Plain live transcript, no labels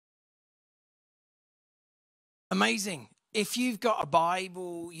Amazing. If you've got a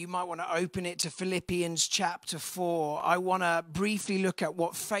Bible, you might want to open it to Philippians chapter 4. I want to briefly look at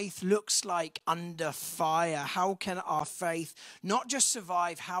what faith looks like under fire. How can our faith not just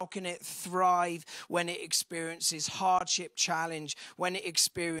survive, how can it thrive when it experiences hardship, challenge, when it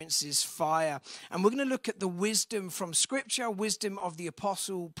experiences fire? And we're going to look at the wisdom from Scripture, wisdom of the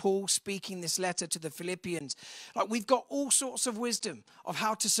Apostle Paul speaking this letter to the Philippians. Like, we've got all sorts of wisdom of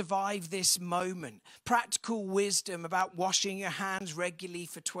how to survive this moment. Practical wisdom about washing your hands regularly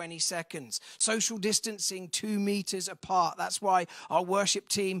for 20 seconds. Social distancing 2 meters apart. That's why our worship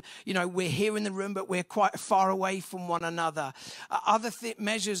team, we're here in the room, but we're quite far away from one another. Other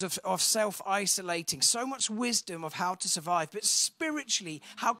measures of self-isolating. So much wisdom of how to survive. But spiritually,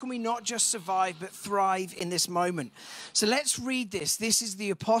 how can we not just survive, but thrive in this moment? So let's read this. This is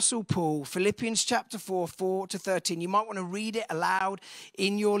the Apostle Paul, Philippians chapter 4, 4 to 13. You might want to read it aloud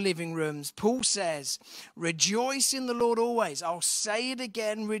in your living rooms. Paul says, "Rejoice in the Lord always." I'll say it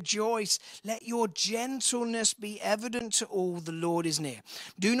again, rejoice. Let your gentleness be evident to all. The Lord is near.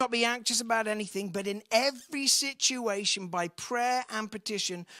 Do not be anxious about anything, but in every situation, by prayer and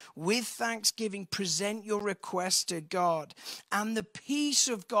petition, with thanksgiving, present your requests to God. And the peace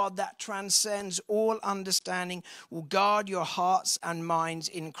of God that transcends all understanding will guard your hearts and minds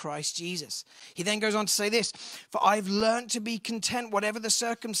in Christ Jesus. He then goes on to say this, "For I've learned to be content, whatever the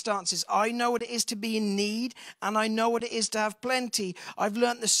circumstances. I know what it is to be in need, and I know what it is to have plenty. I've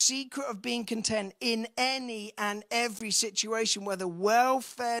learned the secret of being content in any and every situation, whether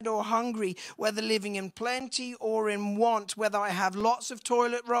well-fed or hungry, whether living in plenty or in want, whether I have lots of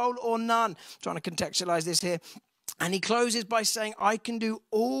toilet roll or none." I'm trying to contextualize this here. And he closes by saying, "I can do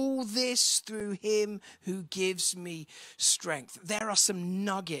all this through him who gives me strength." There are some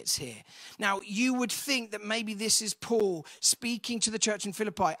nuggets here. Now, you would think that maybe this is Paul speaking to the church in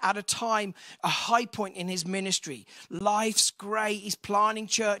Philippi at a time, a high point in his ministry. Life's great. He's planting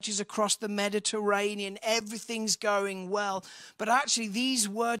churches across the Mediterranean. Everything's going well. But actually, these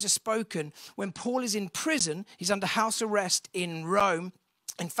words are spoken when Paul is in prison. He's under house arrest in Rome.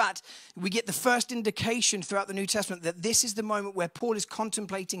 In fact, we get the first indication throughout the New Testament that this is the moment where Paul is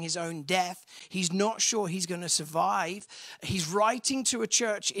contemplating his own death. He's not sure he's going to survive. He's writing to a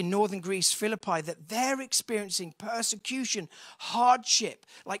church in northern Greece, Philippi, that they're experiencing persecution, hardship,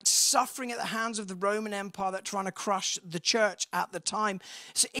 like suffering at the hands of the Roman Empire that's trying to crush the church at the time.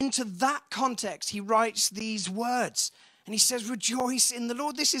 So into that context, he writes these words. And he says, "Rejoice in the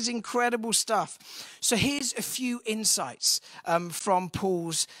Lord." This is incredible stuff. So here's a few insights from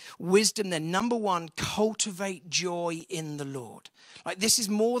Paul's wisdom then. Number one, cultivate joy in the Lord. Like, this is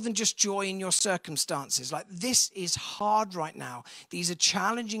more than just joy in your circumstances. Like, this is hard right now. These are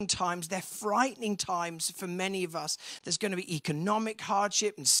challenging times. They're frightening times for many of us. There's going to be economic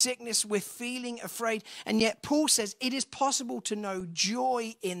hardship and sickness. We're feeling afraid. And yet Paul says it is possible to know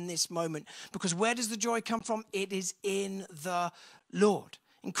joy in this moment. Because where does the joy come from? It is in the Lord.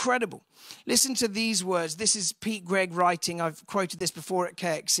 Incredible. Listen to these words. This is Pete Greig writing. I've quoted this before at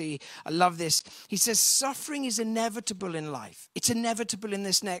KXC. I love this. He says, "Suffering is inevitable in life. It's inevitable in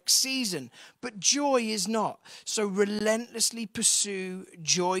this next season, but joy is not. So relentlessly pursue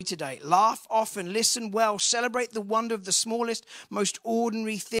joy today. Laugh often, listen well, celebrate the wonder of the smallest, most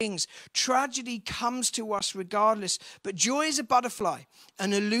ordinary things. Tragedy comes to us regardless, but joy is a butterfly,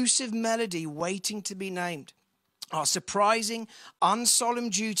 an elusive melody waiting to be named. Our surprising,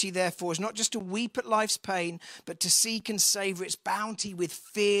 unsolemn duty, therefore, is not just to weep at life's pain, but to seek and savor its bounty with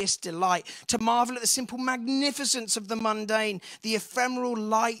fierce delight, to marvel at the simple magnificence of the mundane, the ephemeral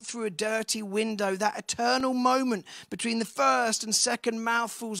light through a dirty window, that eternal moment between the first and second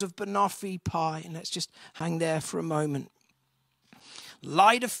mouthfuls of banoffee pie." And let's just hang there for a moment.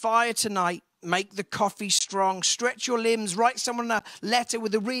 "Light a fire tonight. Make the coffee strong. Stretch your limbs. Write someone a letter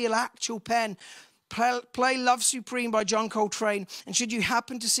with a real, actual pen. Play Love Supreme by John Coltrane. And should you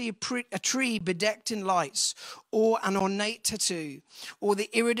happen to see a tree bedecked in lights, or an ornate tattoo, or the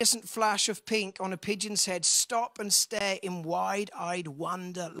iridescent flash of pink on a pigeon's head, stop and stare in wide-eyed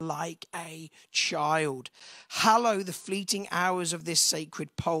wonder like a child. Hallow the fleeting hours of this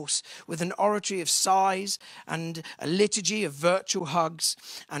sacred pulse with an oratory of sighs and a liturgy of virtual hugs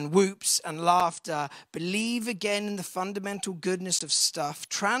and whoops and laughter. Believe again in the fundamental goodness of stuff,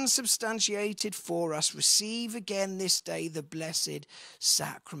 transubstantiated for us. Receive again this day the blessed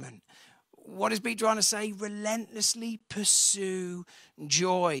sacrament." What is Pete trying to say? Relentlessly pursue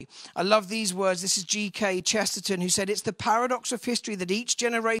joy. I love these words. This is G.K. Chesterton, who said, it's the paradox of history that each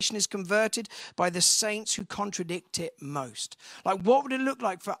generation is converted by the saints who contradict it most. Like, what would it look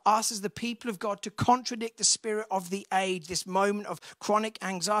like for us as the people of God to contradict the spirit of the age, this moment of chronic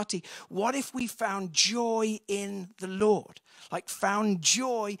anxiety? What if we found joy in the Lord? Like, found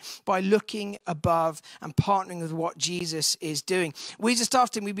joy by looking above and partnering with what Jesus is doing. We as a staff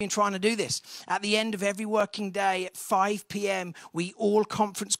team, we've been trying to do this. At the end of every working day at 5 p.m., we all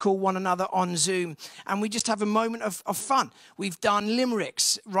conference call one another on Zoom, and we just have a moment of fun. We've done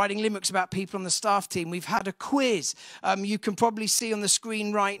limericks, writing limericks about people on the staff team. We've had a quiz. You can probably see on the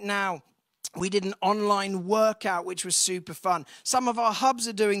screen right now. We did an online workout, which was super fun. Some of our hubs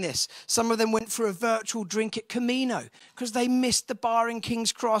are doing this. Some of them went for a virtual drink at Camino because they missed the bar in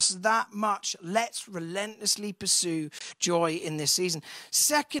King's Cross that much. Let's relentlessly pursue joy in this season.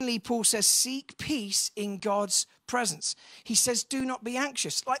 Secondly, Paul says, seek peace in God's presence. He says, do not be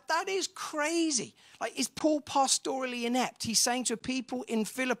anxious. Like, that is crazy. Like, is Paul pastorally inept? He's saying to people in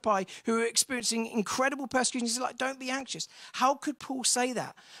Philippi who are experiencing incredible persecution, he's like, don't be anxious. How could Paul say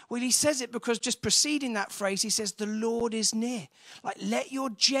that? Well, he says it because just preceding that phrase, he says, the Lord is near. Like, let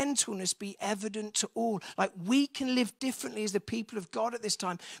your gentleness be evident to all. Like, we can live differently as the people of God at this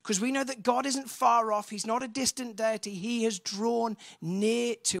time because we know that God isn't far off. He's not a distant deity. He has drawn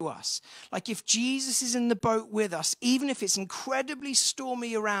near to us. Like, if Jesus is in the boat with us, even if it's incredibly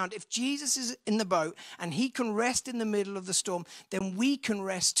stormy around, if Jesus is in the boat and he can rest in the middle of the storm, then we can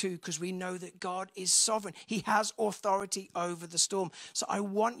rest too because we know that God is sovereign. He has authority over the storm. So I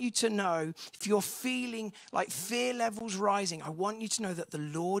want you to know, if you're feeling like fear levels rising, I want you to know that the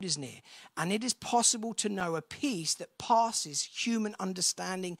Lord is near. And it is possible to know a peace that passes human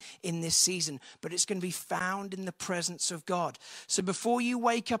understanding in this season, but it's going to be found in the presence of God. So before you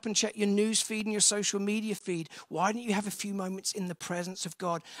wake up and check your news feed and your social media feed, why don't you have a few moments in the presence of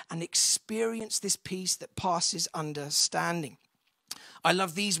God and experience this peace that passes understanding? I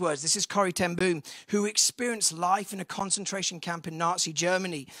love these words. This is Corrie ten Boom, who experienced life in a concentration camp in Nazi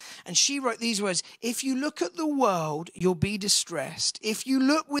Germany. And she wrote these words: if you look at the world, you'll be distressed. If you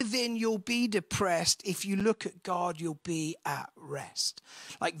look within, you'll be depressed. If you look at God, you'll be at rest.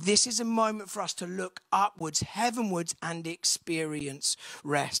 Like, this is a moment for us to look upwards, heavenwards, and experience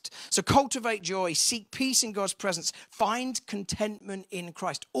rest. So cultivate joy, seek peace in God's presence, find contentment in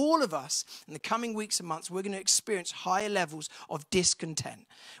Christ. All of us, in the coming weeks and months, we're going to experience higher levels of discontent.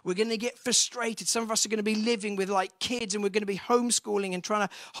 We're going to get frustrated. Some of us are going to be living with like kids, and we're going to be homeschooling and trying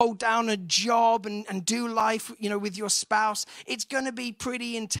to hold down a job and do life, with your spouse. It's going to be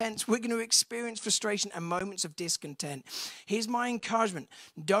pretty intense. We're going to experience frustration and moments of discontent. Here's my encouragement.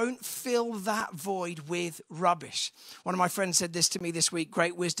 Don't fill that void with rubbish. One of my friends said this to me this week,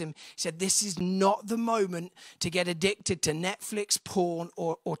 great wisdom. He said, this is not the moment to get addicted to Netflix, porn,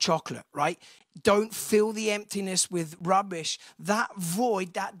 or chocolate, right? Don't fill the emptiness with rubbish. That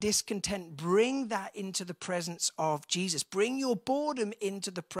void, that discontent, bring that into the presence of Jesus. Bring your boredom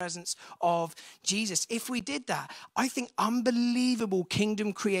into the presence of Jesus. If we did that, I think unbelievable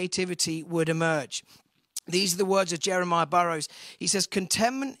kingdom creativity would emerge. These are the words of Jeremiah Burroughs. He says,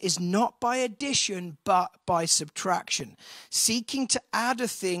 contentment is not by addition, but by subtraction. Seeking to add a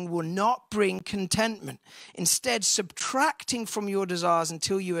thing will not bring contentment. Instead, subtracting from your desires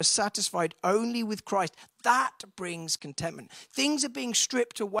until you are satisfied only with Christ, that brings contentment. Things are being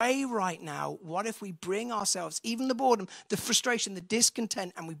stripped away right now. What if we bring ourselves, even the boredom, the frustration, the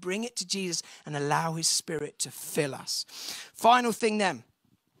discontent, and we bring it to Jesus and allow his Spirit to fill us? Final thing then.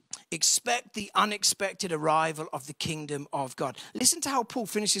 Expect the unexpected arrival of the kingdom of God. Listen to how Paul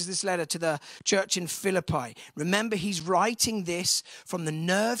finishes this letter to the church in Philippi. Remember, he's writing this from the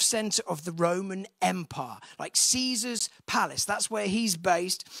nerve center of the Roman Empire, like Caesar's palace. That's where he's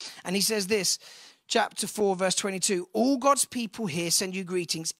based. And he says this, chapter 4, verse 22, all God's people here send you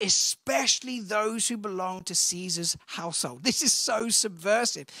greetings, especially those who belong to Caesar's household. This is so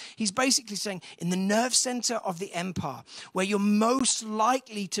subversive. He's basically saying, in the nerve center of the empire, where you're most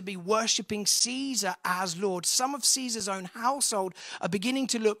likely to be worshiping Caesar as Lord, some of Caesar's own household are beginning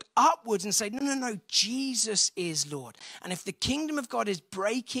to look upwards and say, no, Jesus is Lord. And if the kingdom of God is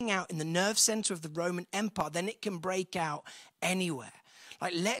breaking out in the nerve center of the Roman Empire, then it can break out anywhere.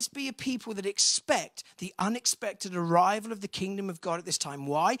 Like, let's be a people that expect the unexpected arrival of the kingdom of God at this time.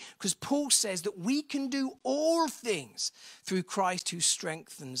 Why? Because Paul says that we can do all things through Christ who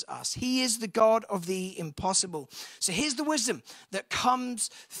strengthens us. He is the God of the impossible. So here's the wisdom that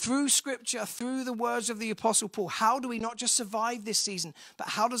comes through Scripture, through the words of the Apostle Paul. How do we not just survive this season, but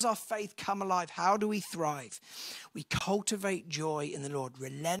how does our faith come alive? How do we thrive? We cultivate joy in the Lord,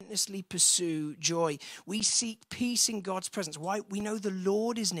 relentlessly pursue joy. We seek peace in God's presence. Why? We know the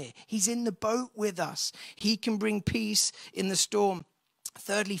Lord is near. He's in the boat with us. He can bring peace in the storm.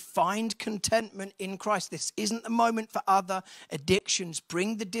 Thirdly, find contentment in Christ. This isn't the moment for other addictions.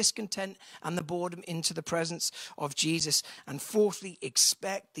 Bring the discontent and the boredom into the presence of Jesus. And fourthly,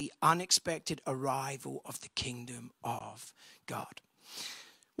 expect the unexpected arrival of the kingdom of God.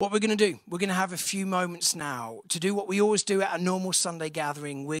 What we're going to do, we're going to have a few moments now to do what we always do at a normal Sunday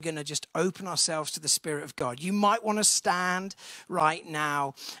gathering. We're going to just open ourselves to the Spirit of God. You might want to stand right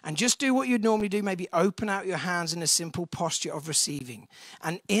now and just do what you'd normally do. Maybe open out your hands in a simple posture of receiving.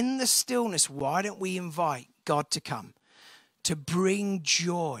 And in the stillness, why don't we invite God to come, to bring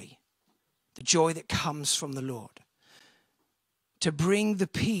joy, the joy that comes from the Lord, to bring the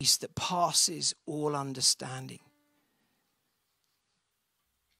peace that passes all understanding,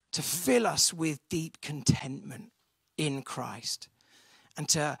 to fill us with deep contentment in Christ, and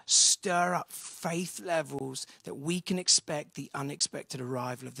to stir up faith levels that we can expect the unexpected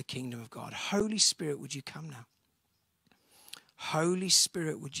arrival of the kingdom of God. Holy Spirit, would you come now? Holy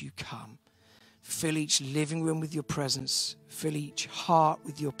Spirit, would you come? Fill each living room with your presence. Fill each heart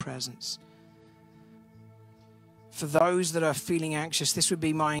with your presence. For those that are feeling anxious, this would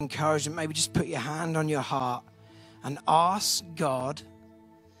be my encouragement. Maybe just put your hand on your heart and ask God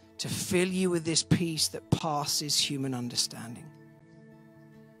to fill you with this peace that passes human understanding.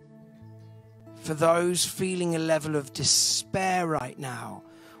 For those feeling a level of despair right now,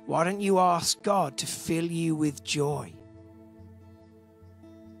 why don't you ask God to fill you with joy?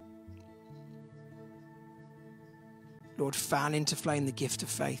 Lord, fan into flame the gift of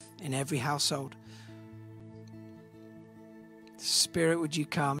faith in every household. Spirit, would you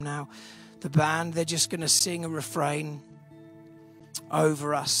come now? The band, they're just going to sing a refrain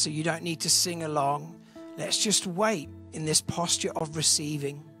over us, so you don't need to sing along. Let's just wait in this posture of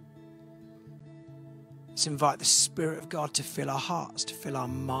receiving. Let's invite the Spirit of God to fill our hearts, to fill our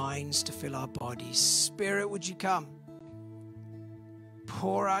minds, to fill our bodies. Spirit, would you come?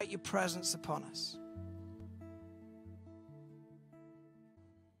 Pour out your presence upon us.